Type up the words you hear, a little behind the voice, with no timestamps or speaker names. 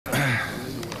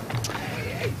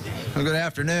Well, good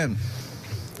afternoon.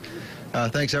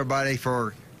 Thanks, everybody,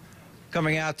 for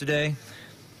coming out today.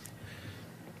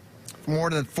 For more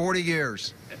than 40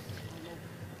 years,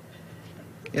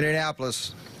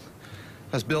 Indianapolis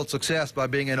has built success by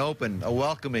being an open, a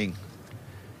welcoming,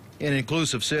 and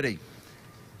inclusive city.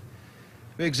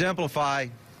 We exemplify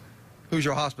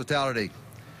Hoosier hospitality.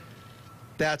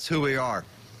 That's who we are.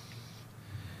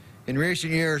 In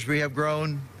recent years, we have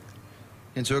grown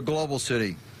into a global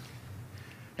city,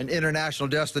 an international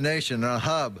destination, and a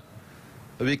hub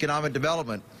of economic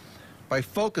development by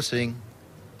focusing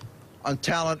on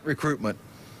talent recruitment.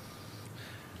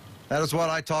 That is what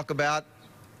I talk about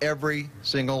every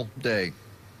single day.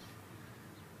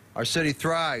 Our city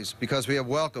thrives because we have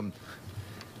welcomed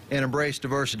and embraced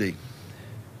diversity.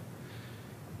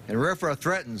 And RFRA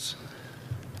threatens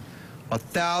what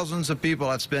thousands of people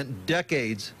have spent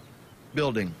decades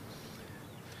building.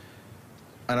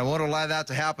 And I won't allow that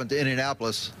to happen to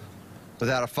Indianapolis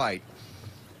without a fight.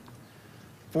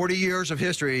 40 years of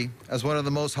history as one of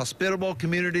the most hospitable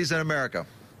communities in America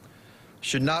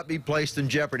should not be placed in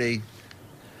jeopardy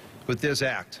with this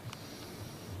act.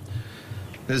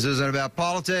 This isn't about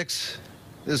politics.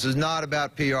 This is not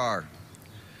about PR.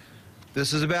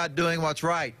 This is about doing what's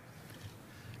right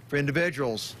for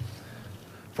individuals,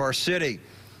 for our city,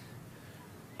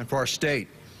 and for our state.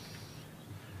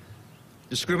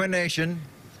 Discrimination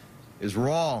is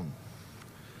wrong,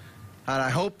 and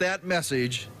I hope that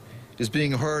message is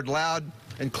being heard loud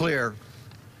and clear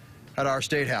at our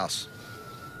State House.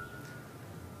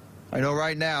 I know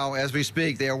right now, as we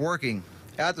speak, they are working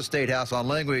at the State House on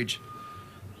language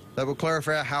that will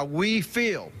clarify how we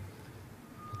feel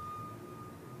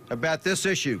about this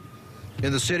issue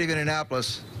in the city of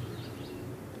Indianapolis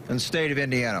and the state of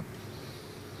Indiana.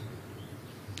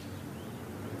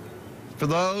 For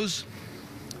those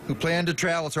who plan to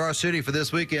travel to our city for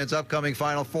this weekend's upcoming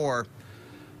Final Four,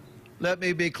 let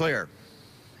me be clear.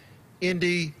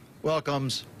 Indy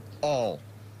welcomes all.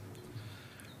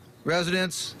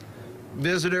 Residents,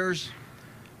 visitors,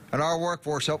 and our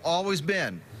workforce have always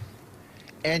been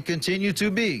and continue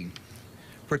to be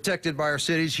protected by our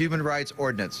city's human rights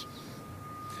ordinance.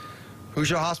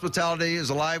 Hoosier hospitality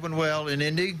is alive and well in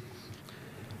Indy,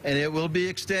 and it will be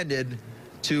extended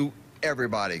to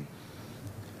everybody.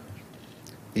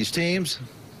 These teams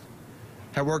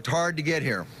have worked hard to get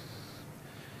here,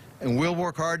 and we'll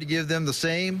work hard to give them the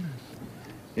same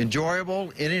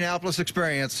enjoyable Indianapolis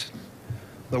experience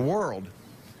the world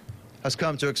has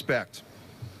come to expect.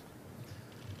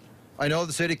 I know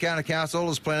the City County Council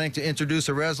is planning to introduce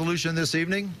a resolution this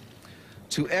evening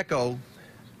to echo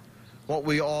what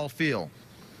we all feel,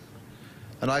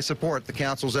 and I support the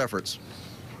Council's efforts.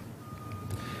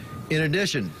 In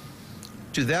addition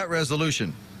to that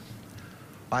resolution,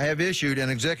 I have issued an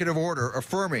executive order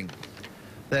affirming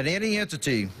that any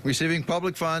entity receiving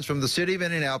public funds from the City of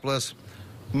Indianapolis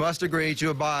must agree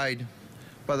to abide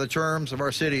by the terms of our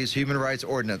city's human rights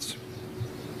ordinance.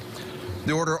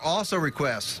 The order also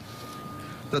requests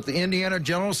that the Indiana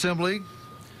General Assembly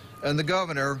and the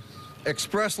Governor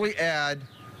expressly add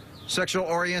sexual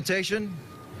orientation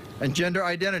and gender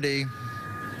identity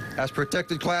as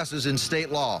protected classes in state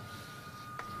law.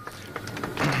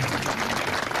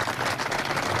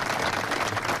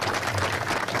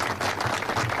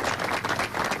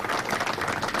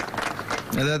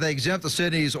 And that they exempt the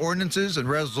city's ordinances and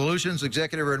resolutions,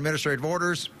 executive or administrative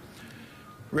orders,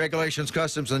 regulations,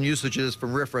 customs, and usages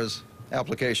from RFRA's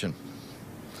application.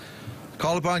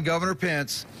 Call upon Governor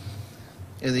Pence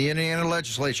in the Indiana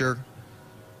legislature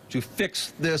to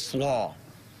fix this law.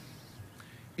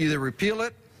 Either repeal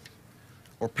it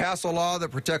or pass a law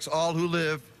that protects all who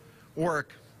live,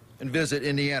 work, and visit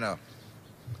Indiana.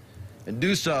 And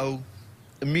do so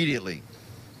immediately.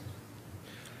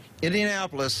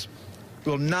 Indianapolis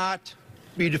will not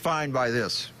be defined by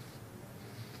this.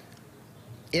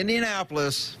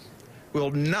 Indianapolis will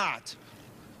not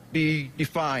be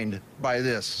defined by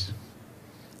this.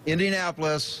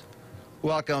 Indianapolis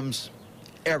welcomes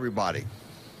everybody.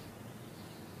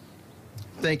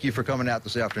 Thank you for coming out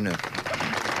this afternoon.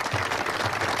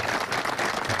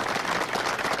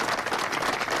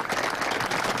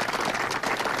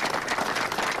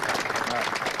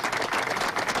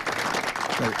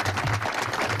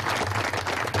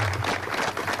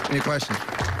 Any questions?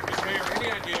 Mr. Mayor,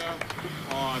 any idea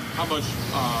on how much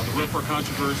the RFRA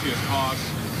controversy has cost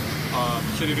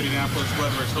the city of Indianapolis,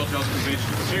 whether it's hotels,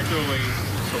 conventions, particularly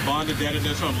the bond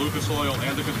indebtedness on Lucas Oil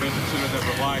and the convention center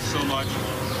that rely so much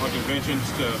on conventions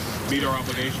to meet our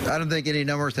obligations? I don't think any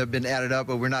numbers have been added up,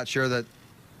 but we're not sure that.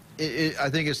 I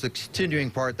think it's the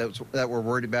continuing part that we're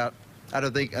worried about. I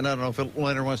don't know if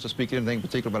Leonard wants to speak to anything in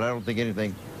particular, but I don't think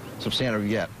anything substantive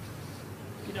yet.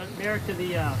 You know, Mayor, to the...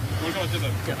 We'll go to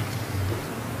the... Yeah.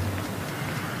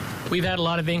 We've had a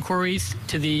lot of inquiries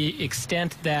to the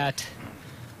extent that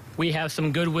we have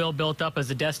some goodwill built up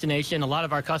as a destination. A lot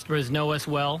of our customers know us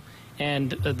well,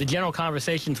 and the general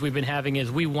conversations we've been having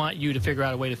is we want you to figure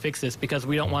out a way to fix this because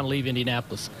we don't want to leave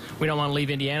Indianapolis. We don't want to leave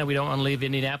Indiana. We don't want to leave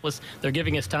Indianapolis. They're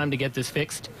giving us time to get this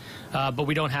fixed, but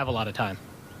we don't have a lot of time.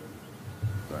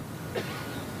 What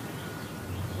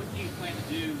do you plan to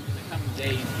do in the coming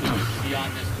days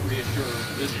beyond this to reassure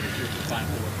listeners you're fine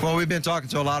for? Well, we've been talking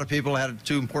to a lot of people. Had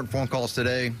 2 important phone calls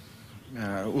today.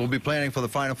 We'll be planning for the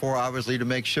Final Four, obviously, to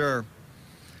make sure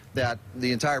that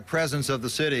the entire presence of the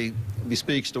city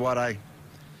bespeaks to what I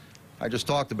just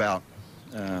talked about.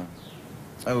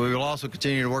 We will also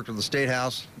continue to work with the State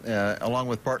House, along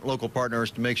with local partners,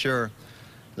 to make sure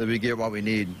that we get what we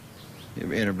need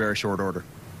in a very short order.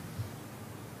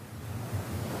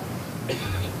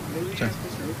 Sure.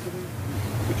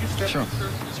 Would you step Sure. in, sir?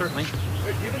 Certainly.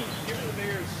 Given the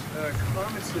mayor's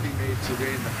comments that he made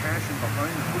today and the passion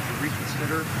behind them, would you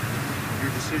reconsider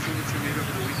your decision that you made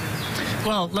over the weekend?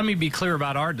 Well, let me be clear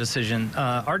about our decision.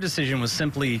 Our decision was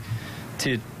simply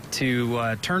to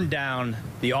turn down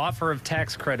the offer of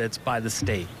tax credits by the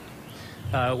state.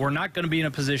 We're not going to be in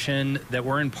a position that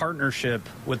we're in partnership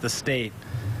with the state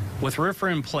with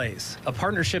RFRA in place, a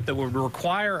partnership that would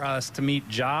require us to meet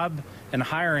job and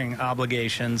hiring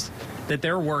obligations that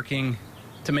they're working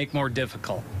to make more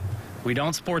difficult. We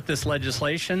don't support this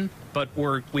legislation, but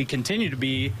we continue to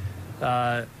be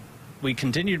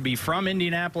from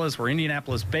Indianapolis. We're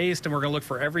Indianapolis-based, and we're going to look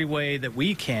for every way that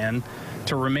we can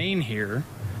to remain here.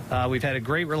 We've had a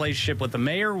great relationship with the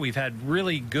mayor. We've had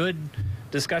really good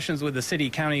discussions with the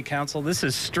city county council. This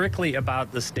is strictly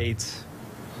about the state's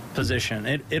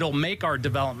position. It'll make our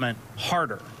development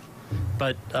harder,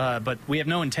 but we have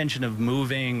no intention of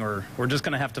moving, or we're just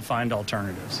going to have to find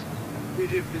alternatives.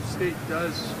 If the state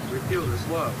does repeal this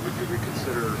law, would you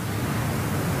reconsider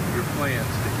your plans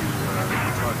that you're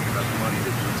talking about the money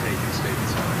that you take in state and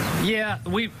center?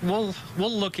 Yeah, we'll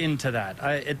look into that.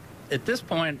 At this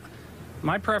point,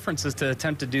 my preference is to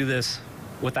attempt to do this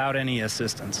without any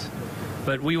assistance,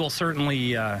 but we will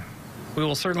certainly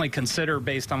consider,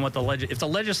 based on what if the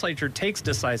legislature takes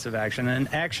decisive action, an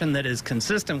action that is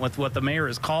consistent with what the mayor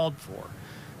has called for,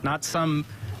 not some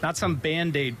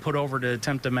Band-Aid put over to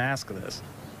attempt to mask this.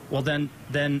 Well, then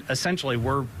essentially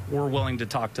we're willing to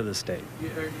talk to the state.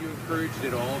 Are you encouraged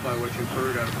at all by what you've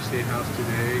heard out of the State House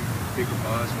today, Speaker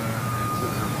Bosma and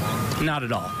Senator Long? Not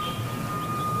at all.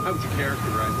 How would you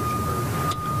characterize what you've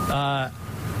heard?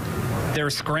 They're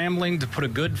scrambling to put a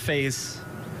good face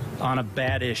on a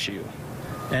bad issue.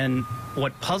 And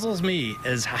what puzzles me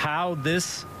is how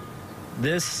this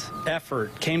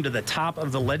effort came to the top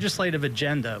of the legislative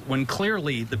agenda when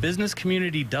clearly the business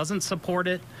community doesn't support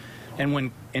it,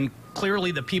 and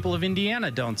clearly the people of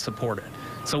Indiana don't support it.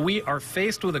 So we are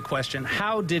faced with a question: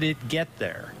 how did it get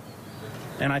there?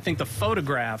 And I think the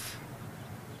photograph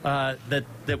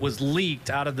that was leaked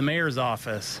out of the mayor's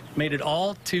office made it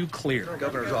all too clear.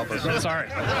 Governor's office. Sorry.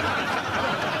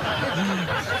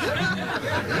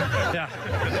 Yeah,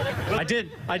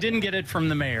 I didn't get it from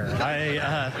the mayor.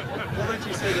 We'll let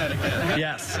you say that again.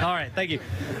 Yes. All right. Thank you.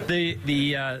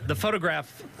 The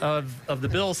photograph of the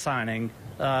bill signing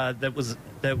that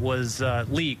was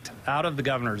leaked out of the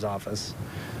governor's office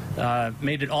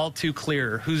made it all too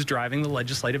clear who's driving the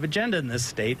legislative agenda in this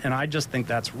state, and I just think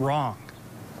that's wrong.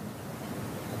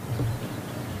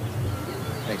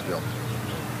 Thanks, Bill.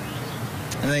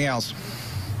 Anything else?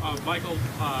 Michael,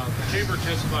 the chamber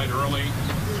testified early.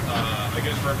 I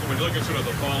guess when you look at sort of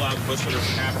the fallout, what's sort of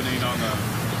happening on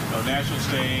the national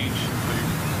stage,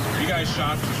 are you guys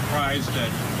shocked or surprised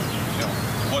at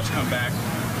what's come back?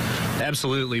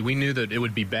 Absolutely. We knew that it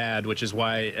would be bad, which is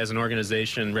why, as an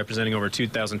organization representing over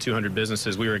 2,200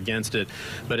 businesses, we were against it.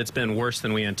 But it's been worse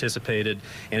than we anticipated,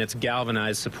 and it's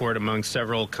galvanized support among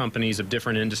several companies of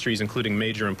different industries, including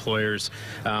major employers.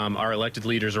 Our elected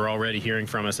leaders are already hearing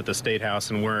from us at the State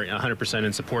House, and we're 100%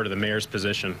 in support of the mayor's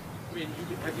position. I mean,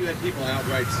 have you had people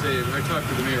outright say, I talked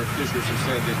to the mayor of Fishers who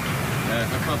said that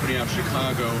a company out of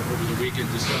Chicago over the weekend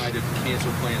decided to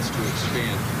cancel plans to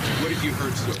expand. What have you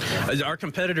heard so far? Our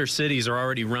competitor cities are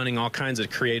already running all kinds of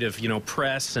creative,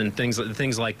 press and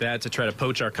things like that to try to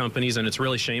poach our companies, and it's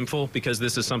really shameful because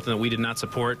this is something that we did not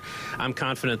support. I'm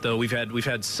confident, though, we've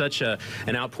had such an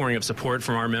outpouring of support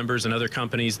from our members and other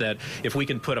companies that if we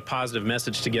can put a positive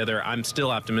message together, I'm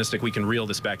still optimistic we can reel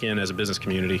this back in as a business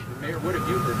community. Mayor, what have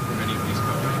you heard from any of these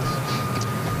companies?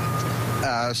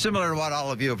 Similar to what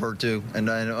all of you have heard too, and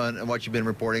what you've been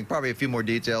reporting. Probably a few more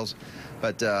details,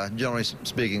 but generally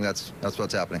speaking, that's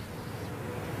what's happening.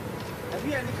 Have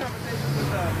you had any conversations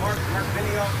with Mark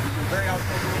Benioff? He's been very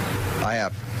outspoken. I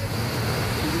have.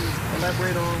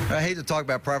 Elaborate on. I hate to talk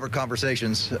about private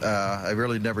conversations. I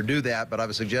really never do that, but I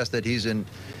would suggest that he's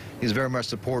very much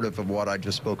supportive of what I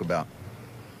just spoke about.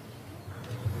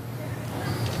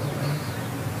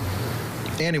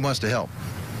 And he wants to help.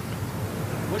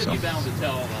 What have you been able to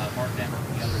tell Mark Emmert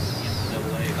and the others at the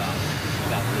NCAA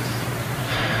about this?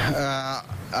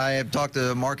 I have talked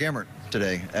to Mark Emmert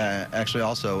today, actually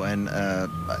also, and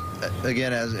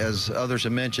again, as others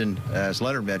have mentioned, as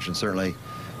Leonard mentioned, certainly,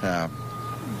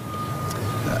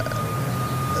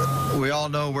 we all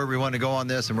know where we want to go on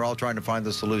this, and we're all trying to find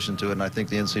the solution to it, and I think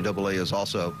the NCAA is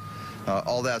also.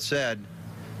 All that said,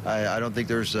 I don't think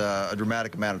there's a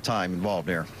dramatic amount of time involved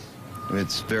here. I mean,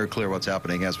 it's very clear what's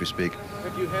happening as we speak.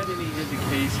 Have you had any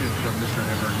indication from Mr.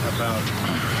 Emmert about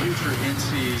future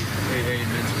NCAA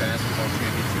men's basketball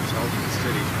championships held in the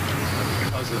city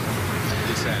because of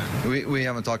this act? We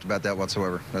haven't talked about that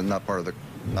whatsoever. Not part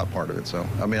of it. So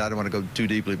I mean, I don't want to go too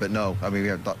deeply, but no. I mean, we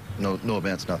have no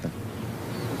events, nothing.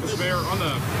 Mr. Mayor, on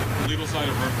the legal side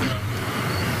of RFRA,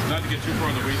 not to get too far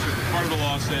in the weeds, part of the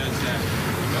law says that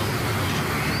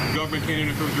government can't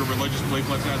interfere with your religious belief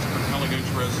unless that's a compelling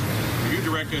interest. Have you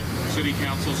directed city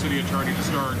council, city attorney to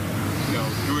start,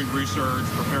 doing research,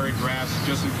 preparing drafts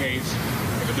just in case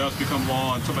if it does become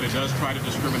law and somebody does try to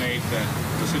discriminate, that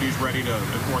the city's ready to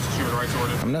enforce the human rights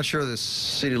ordinance? I'm not sure the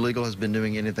city legal has been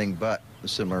doing anything but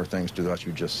similar things to what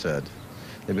you just said.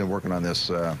 They've been working on this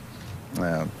for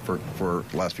the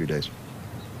last few days.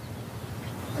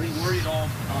 Are you worried at all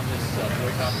on this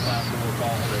boycott class or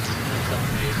call that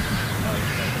someone made?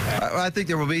 I think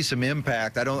there will be some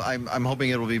impact. I'm hoping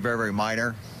it will be very, very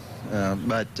minor.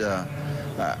 But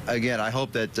again, I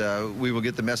hope that we will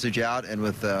get the message out, and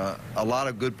with a lot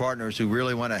of good partners who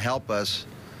really want to help us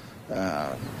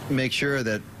make sure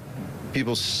that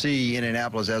people see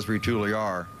Indianapolis as we truly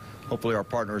are. Hopefully our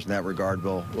partners in that regard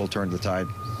will turn the tide.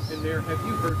 And Mayor, have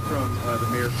you heard from the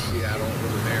mayor of Seattle or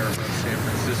the mayor of San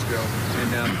Francisco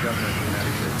and now the governor of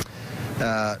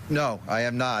Connecticut? No, I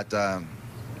have not.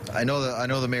 I know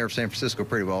the mayor of San Francisco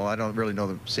pretty well. I don't really know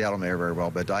the Seattle mayor very well,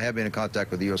 but I have been in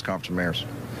contact with the U.S. Conference of Mayors,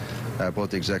 both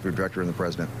the executive director and the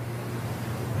president.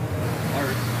 Are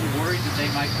you worried that they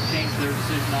might change their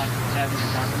decision on having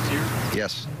a conference here?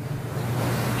 Yes.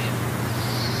 And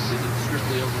is it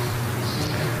strictly over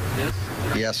this?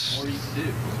 Yes. What more you can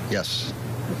do? Yes.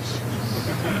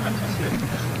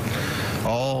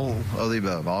 All of the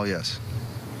above. All yes.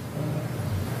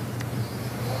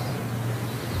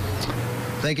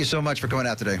 Thank you so much for coming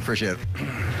out today. Appreciate it.